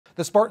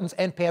The Spartans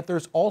and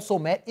Panthers also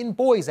met in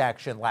boys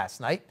action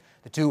last night,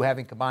 the two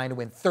having combined to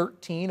win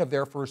 13 of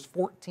their first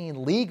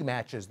 14 league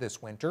matches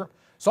this winter.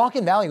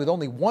 Saucon Valley with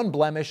only one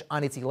blemish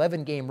on its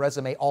 11-game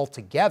resume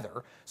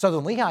altogether.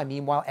 Southern Lehigh,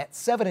 meanwhile, at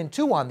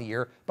 7-2 on the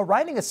year, but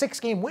riding a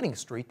 6-game winning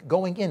streak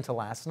going into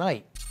last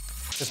night.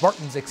 The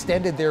Spartans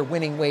extended their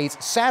winning ways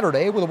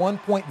Saturday with a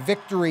 1-point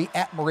victory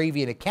at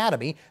Moravian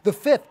Academy, the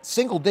 5th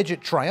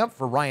single-digit triumph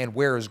for Ryan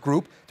Ware's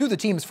group through the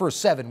team's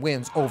first 7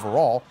 wins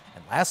overall.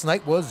 And last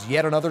night was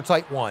yet another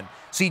tight one.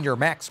 Senior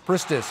Max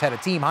Pristis had a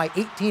team-high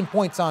 18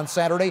 points on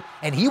Saturday,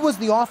 and he was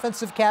the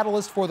offensive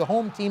catalyst for the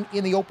home team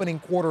in the opening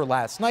quarter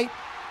last night,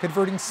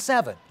 converting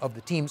 7 of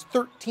the team's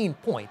 13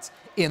 points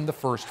in the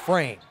first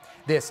frame.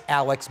 This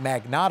Alex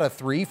Magnotta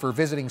 3 for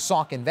visiting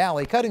Saucon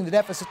Valley, cutting the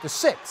deficit to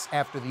 6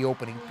 after the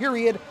opening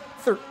period,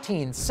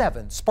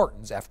 13-7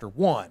 Spartans after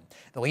 1.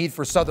 The lead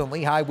for Southern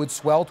Lehigh would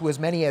swell to as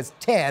many as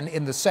 10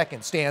 in the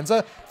second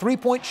stanza,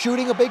 3-point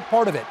shooting a big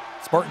part of it.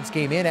 Spartans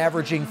came in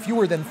averaging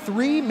fewer than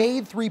 3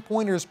 made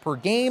three-pointers per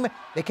game.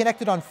 They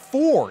connected on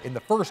 4 in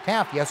the first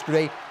half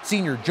yesterday.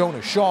 Senior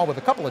Jonah Shaw with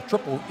a couple of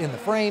triples in the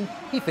frame.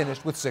 He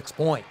finished with 6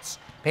 points.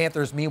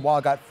 Panthers,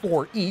 meanwhile, got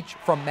 4 each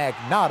from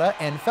Magnotta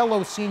and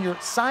fellow senior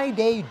Side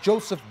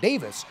Joseph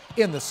Davis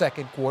in the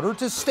second quarter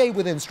to stay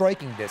within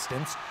striking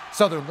distance.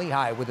 Southern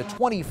Lehigh with a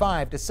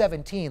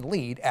 25-17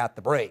 lead at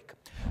the break.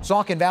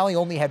 Saucon Valley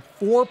only had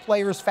 4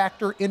 players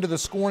factor into the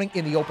scoring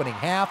in the opening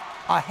half.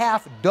 A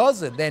half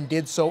dozen then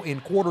did so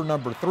in quarter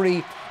number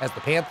 3 as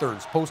the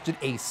Panthers posted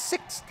a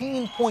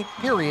 16-point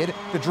period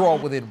to draw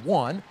within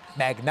 1.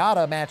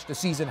 Magnotta matched a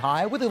season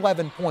high with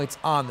 11 points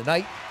on the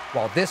night,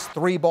 while this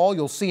 3-ball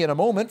you'll see in a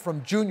moment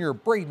from junior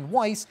Braden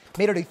Weiss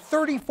made it a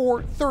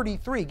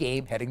 34-33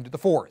 game heading to the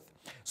 4th.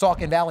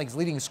 Saucon Valley's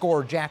leading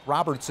scorer Jack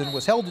Robertson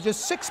was held to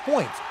just 6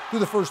 points through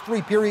the first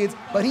 3 periods,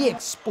 but he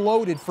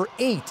exploded for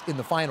 8 in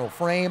the final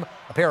frame.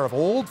 A pair of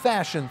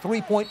old-fashioned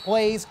 3-point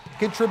plays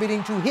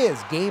contributing to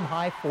his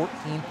game-high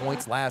 14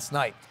 points last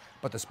night.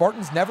 But the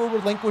Spartans never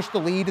relinquished the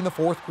lead in the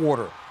 4th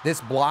quarter.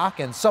 This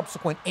block and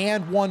subsequent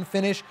and-one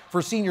finish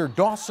for senior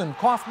Dawson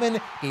Kaufman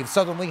gave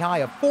Southern Lehigh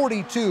a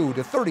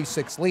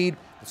 42-36 lead.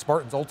 The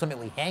Spartans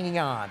ultimately hanging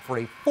on for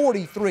a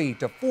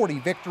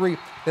 43-40 victory,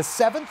 the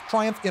 7th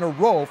triumph in a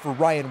row for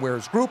Ryan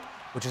Ware's group,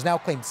 which has now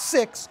claimed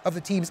 6 of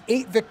the team's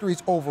 8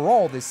 victories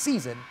overall this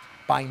season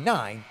by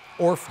 9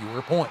 or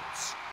fewer points.